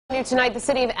New tonight, the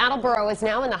city of Attleboro is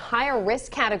now in the higher risk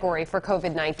category for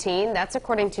COVID-19. That's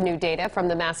according to new data from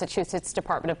the Massachusetts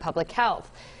Department of Public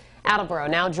Health. Attleboro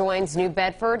now joins New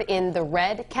Bedford in the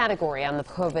red category on the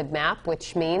COVID map,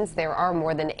 which means there are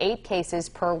more than 8 cases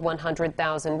per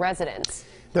 100,000 residents.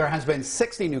 There has been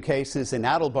 60 new cases in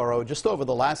Attleboro just over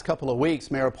the last couple of weeks.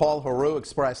 Mayor Paul Heroux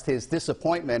expressed his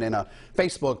disappointment in a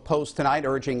Facebook post tonight,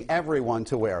 urging everyone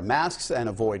to wear masks and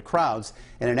avoid crowds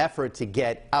in an effort to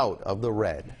get out of the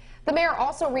red. The mayor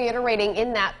also reiterating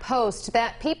in that post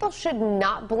that people should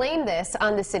not blame this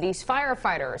on the city's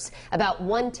firefighters. About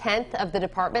 1/10 of the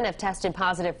department have tested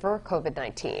positive for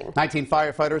COVID-19. 19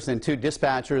 firefighters and 2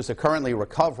 dispatchers are currently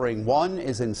recovering. 1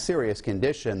 is in serious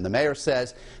condition. The mayor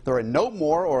says there are no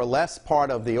more or less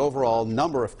part of the overall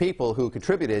number of people who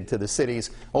contributed to the city's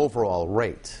overall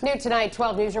rate. New tonight,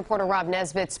 12 News reporter Rob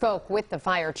Nesbitt spoke with the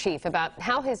fire chief about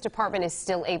how his department is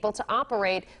still able to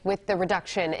operate with the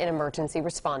reduction in emergency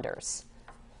responders.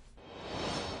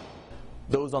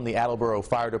 Those on the Attleboro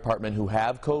Fire Department who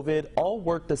have COVID all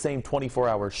work the same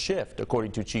 24-hour shift,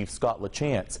 according to Chief Scott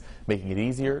LaChance, making it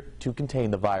easier to contain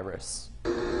the virus.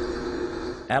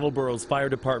 Attleboro's fire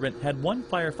department had 1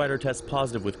 firefighter test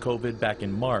positive with COVID back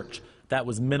in March. That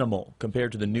was minimal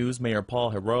compared to the news Mayor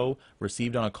Paul Heroux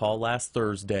received on a call last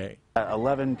Thursday.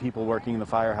 11 people working in the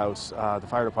firehouse, the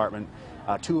fire department,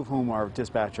 2 of whom are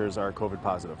dispatchers, are COVID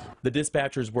positive. The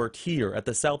dispatchers worked here at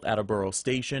the South Attleboro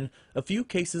station. A few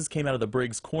cases came out of the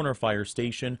Briggs Corner fire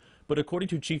station, but according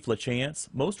to Chief LaChance,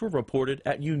 most were reported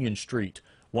at Union Street,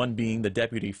 one being the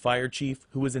deputy fire chief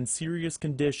who was in serious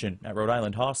condition at Rhode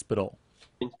Island Hospital.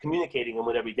 Been communicating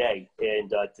with every day,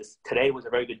 and today was a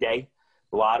very good day.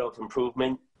 A lot of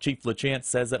improvement. Chief LaChance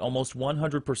says that almost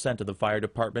 100% of the fire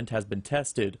department has been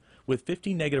tested, with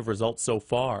 50 negative results so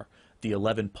far. The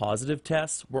 11 positive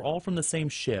tests were all from the same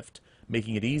shift,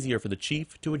 making it easier for the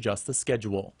chief to adjust the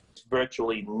schedule.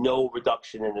 Virtually no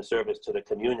reduction in the service to the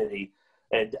community,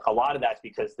 and a lot of that's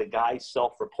because the guys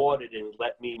self-reported and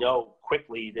let me know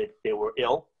quickly that they were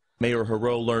ill. Mayor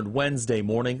Heroux learned Wednesday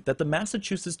morning that the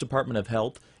Massachusetts Department of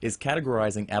Health is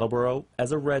categorizing Attleboro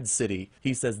as a red city.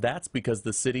 He says that's because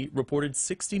the city reported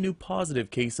 60 new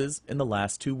positive cases in the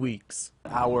last 2 weeks.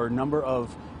 Our number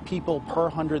of people per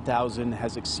 100,000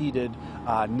 has exceeded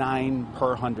 9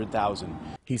 per 100,000.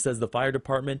 He says the fire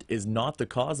department is not the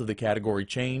cause of the category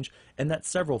change and that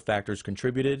several factors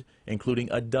contributed, including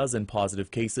a dozen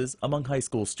positive cases among high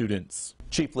school students.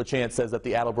 Chief LaChance says that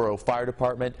the Attleboro Fire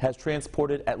Department has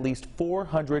transported at least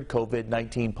 400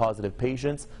 COVID-19 positive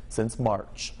patients since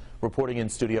March. Reporting in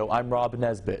studio, I'm Rob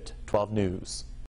Nesbitt, 12 News.